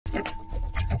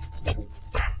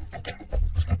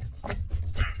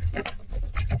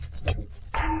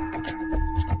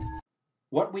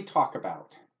what we talk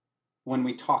about when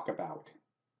we talk about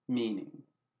meaning,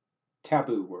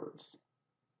 taboo words.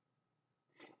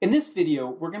 In this video,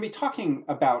 we're going to be talking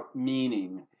about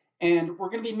meaning, and we're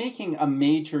going to be making a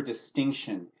major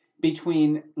distinction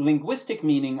between linguistic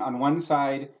meaning on one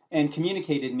side and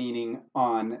communicated meaning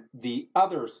on the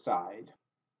other side.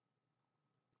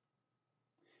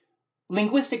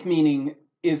 Linguistic meaning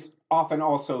is often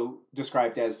also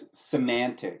described as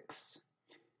semantics.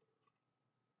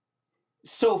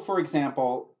 So, for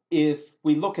example, if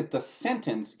we look at the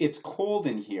sentence, "It's cold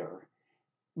in here,"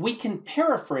 we can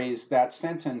paraphrase that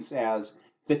sentence as,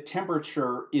 "The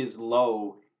temperature is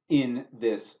low in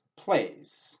this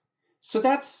place." So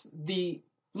that's the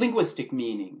linguistic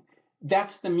meaning.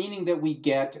 That's the meaning that we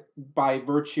get by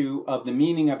virtue of the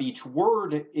meaning of each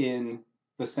word in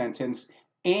the sentence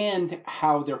and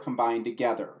how they're combined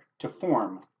together to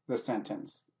form the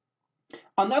sentence.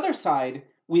 On the other side,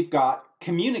 we've got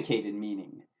communicated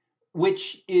meaning,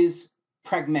 which is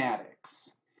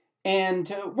pragmatics. And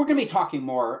we're going to be talking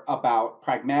more about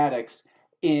pragmatics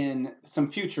in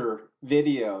some future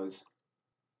videos.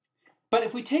 But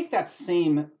if we take that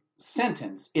same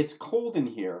sentence, "It's cold in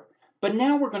here," but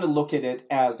now we're going to look at it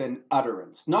as an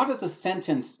utterance, not as a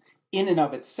sentence in and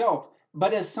of itself,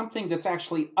 but as something that's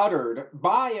actually uttered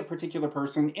by a particular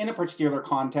person in a particular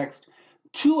context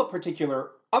to a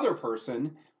particular other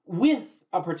person with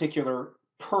a particular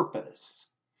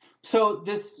purpose. So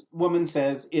this woman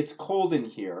says, "It's cold in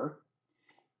here,"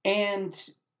 and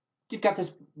you've got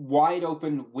this wide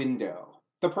open window.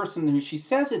 The person who she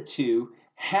says it to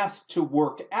has to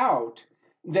work out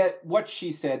that what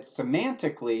she said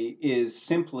semantically is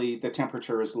simply the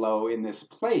temperature is low in this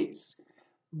place.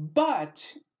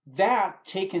 But that,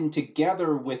 taken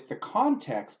together with the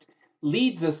context,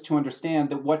 leads us to understand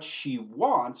that what she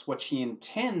wants, what she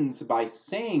intends by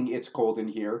saying "it's cold in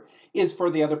here," is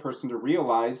for the other person to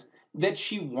realize that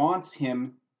she wants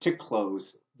him to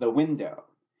close the window.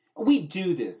 We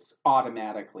do this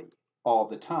automatically all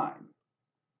the time.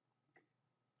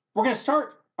 We're going to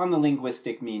start on the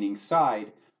linguistic meaning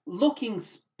side, looking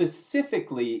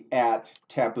specifically at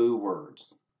taboo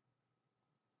words.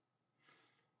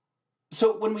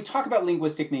 So when we talk about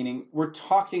linguistic meaning, we're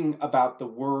talking about the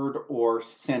word or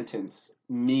sentence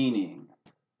meaning.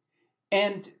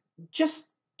 And just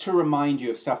to remind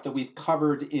you of stuff that we've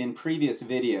covered in previous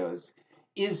videos,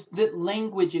 is that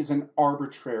language is an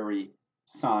arbitrary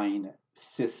sign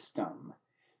system.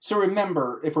 So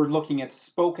remember, if we're looking at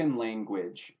spoken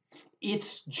language,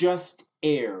 it's just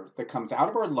air that comes out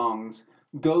of our lungs,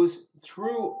 goes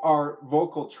through our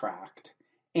vocal tract,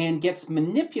 and gets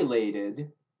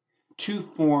manipulated to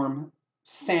form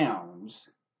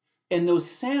sounds, and those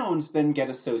sounds then get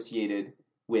associated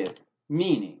with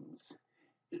meanings.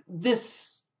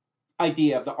 This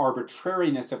idea of the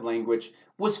arbitrariness of language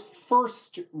was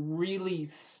first really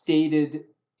stated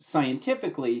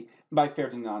scientifically by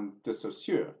Ferdinand de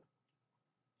Saussure.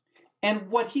 And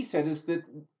what he said is that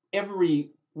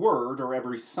every word or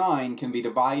every sign can be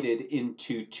divided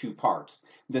into two parts: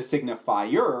 the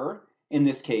signifier, in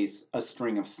this case a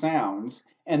string of sounds,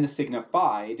 and the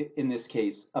signified, in this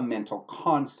case a mental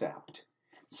concept.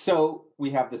 So we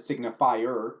have the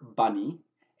signifier, bunny,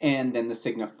 and then the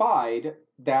signified,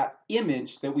 that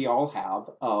image that we all have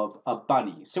of a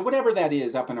bunny. So whatever that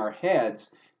is up in our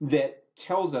heads that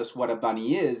tells us what a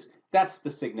bunny is, that's the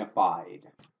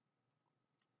signified.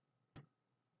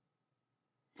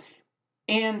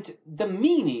 And the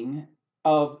meaning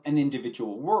of an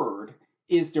individual word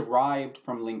is derived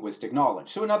from linguistic knowledge.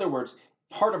 So in other words,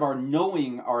 part of our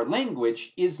knowing our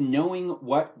language is knowing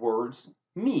what words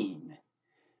mean.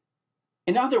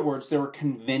 In other words, there are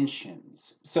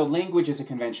conventions. So language is a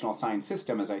conventional sign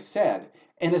system, as I said,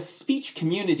 and a speech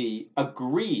community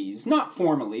agrees, not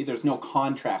formally, there's no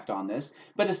contract on this,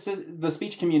 but the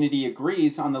speech community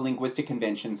agrees on the linguistic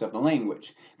conventions of the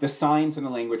language. The signs in the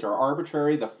language are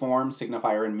arbitrary, the form,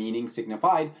 signifier, and meaning,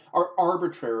 signified, are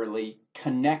arbitrarily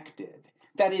connected.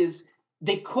 That is,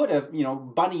 they could have,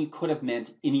 bunny could have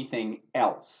meant anything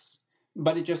else,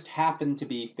 but it just happened to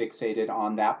be fixated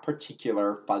on that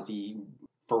particular fuzzy,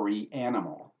 furry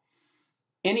animal.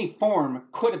 Any form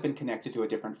could have been connected to a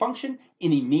different function.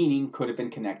 Any meaning could have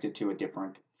been connected to a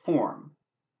different form.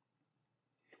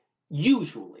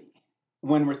 Usually,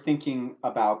 when we're thinking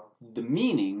about the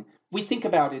meaning, we think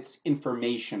about its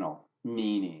informational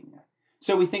meaning.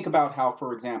 So we think about how,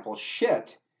 for example,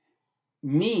 shit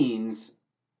means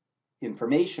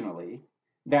informationally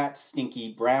that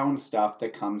stinky brown stuff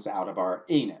that comes out of our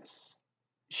anus.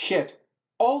 Shit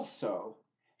also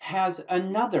has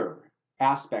another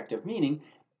aspect of meaning,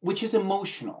 which is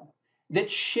emotional.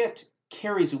 That shit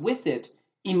carries with it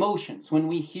Emotions. When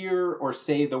we hear or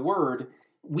say the word,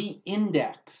 we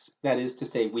index, that is to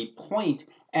say, we point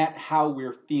at how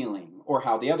we're feeling or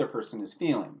how the other person is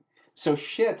feeling. So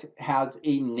shit has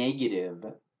a negative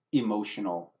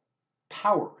emotional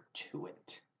power to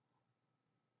it.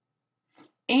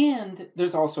 And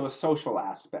there's also a social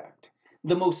aspect.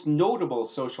 The most notable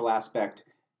social aspect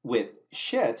with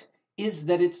shit is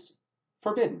that it's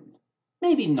forbidden.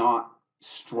 Maybe not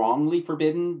strongly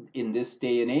forbidden in this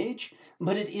day and age,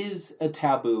 but it is a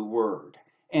taboo word.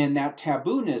 And that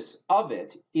tabooness of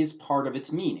it is part of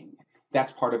its meaning.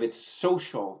 That's part of its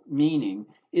social meaning,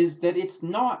 is that it's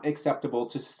not acceptable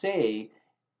to say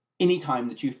anytime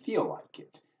that you feel like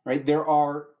it, right? There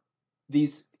are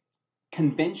these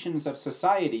conventions of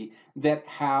society that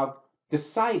have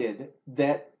decided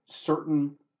that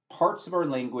certain parts of our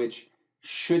language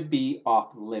should be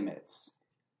off limits.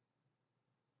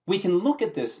 We can look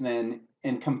at this then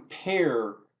and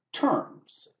compare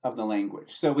terms of the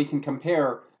language. So we can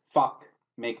compare fuck,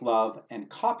 make love, and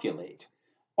copulate,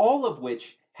 all of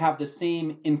which have the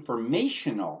same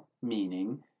informational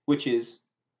meaning, which is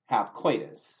have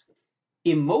coitus.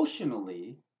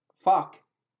 Emotionally, fuck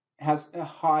has a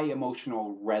high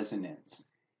emotional resonance,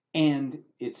 and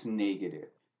it's negative.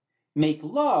 Make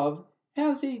love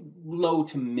has a low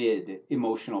to mid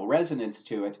emotional resonance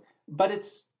to it, but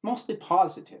it's mostly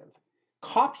positive.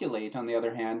 Copulate, on the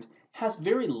other hand, has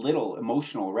very little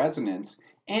emotional resonance,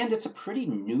 and it's a pretty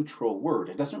neutral word.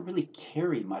 It doesn't really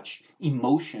carry much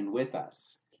emotion with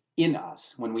us, in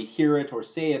us. When we hear it or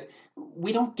say it,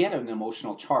 we don't get an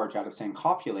emotional charge out of saying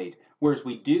copulate, whereas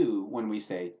we do when we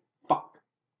say fuck.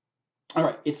 All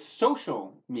right, its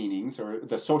social meanings, or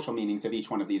the social meanings of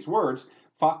each one of these words,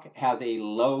 fuck has a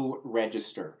low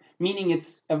register, meaning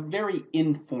it's a very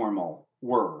informal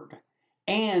word,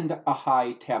 and a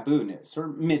high tabooness, or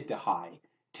mid to high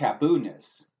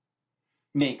tabooness.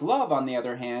 Make love, on the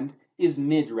other hand, is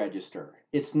mid-register.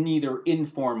 It's neither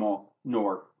informal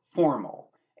nor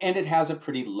formal, and it has a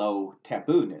pretty low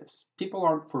tabooness. People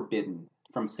aren't forbidden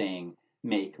from saying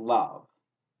make love.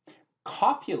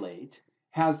 Copulate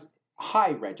has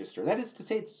high register. That is to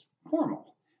say, it's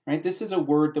formal, right? This is a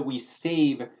word that we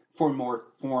save for more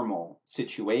formal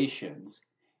situations,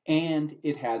 and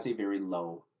it has a very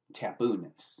low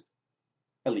tabooness,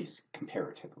 at least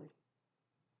comparatively.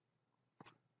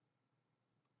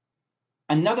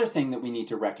 Another thing that we need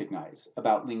to recognize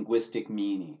about linguistic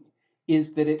meaning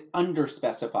is that it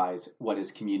underspecifies what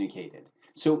is communicated.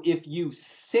 So if you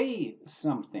say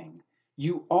something,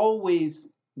 you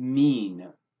always mean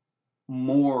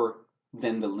more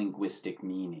than the linguistic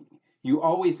meaning. You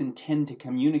always intend to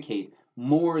communicate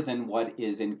more than what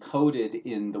is encoded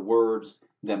in the words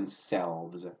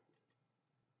themselves.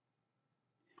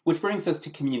 Which brings us to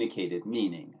communicated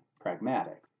meaning,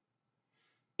 pragmatic.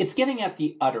 It's getting at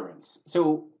the utterance.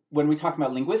 So when we talk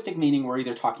about linguistic meaning, we're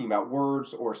either talking about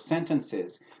words or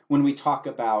sentences. When we talk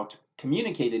about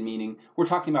communicated meaning, we're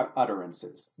talking about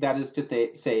utterances. That is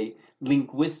to say,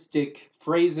 linguistic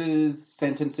phrases,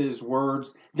 sentences,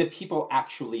 words that people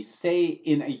actually say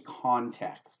in a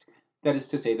context. That is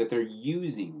to say that they're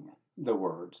using the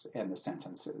words and the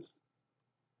sentences.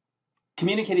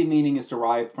 Communicated meaning is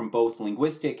derived from both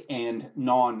linguistic and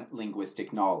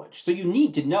non-linguistic knowledge. So you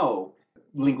need to know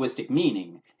linguistic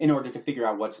meaning in order to figure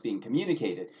out what's being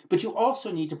communicated. But you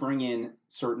also need to bring in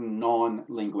certain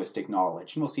non-linguistic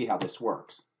knowledge, and we'll see how this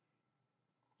works.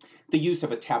 The use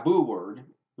of a taboo word,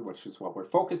 which is what we're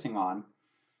focusing on,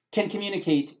 can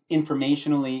communicate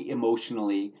informationally,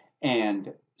 emotionally,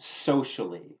 and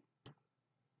socially.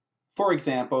 For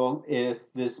example, if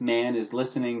this man is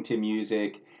listening to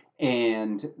music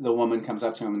and the woman comes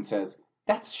up to him and says,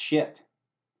 "That's shit,"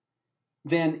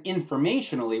 then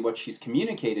informationally what she's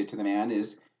communicated to the man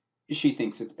is she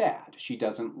thinks it's bad. She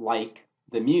doesn't like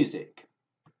the music.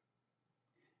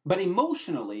 But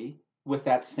emotionally, with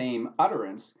that same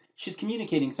utterance, she's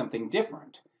communicating something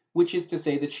different, which is to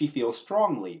say that she feels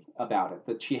strongly about it,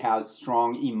 that she has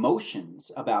strong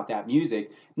emotions about that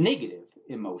music, negative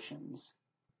emotions.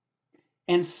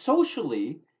 And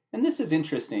socially, and this is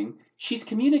interesting, she's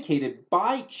communicated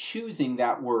by choosing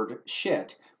that word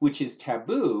shit, which is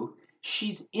taboo.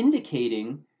 She's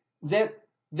indicating that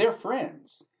they're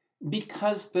friends,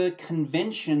 because the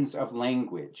conventions of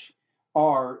language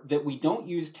are that we don't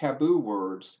use taboo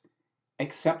words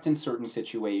except in certain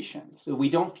situations. So we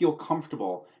don't feel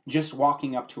comfortable just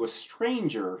walking up to a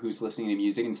stranger who's listening to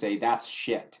music and say, "That's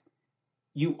shit."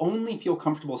 You only feel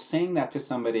comfortable saying that to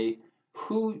somebody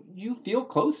who you feel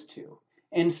close to.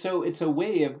 And so it's a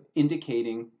way of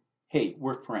indicating, hey,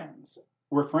 we're friends.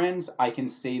 We're friends. I can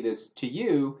say this to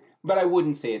you, but I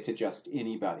wouldn't say it to just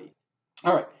anybody.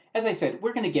 All right. As I said,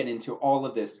 we're going to get into all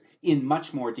of this in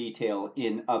much more detail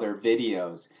in other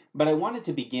videos, but I wanted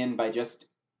to begin by just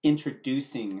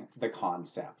introducing the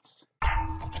concepts.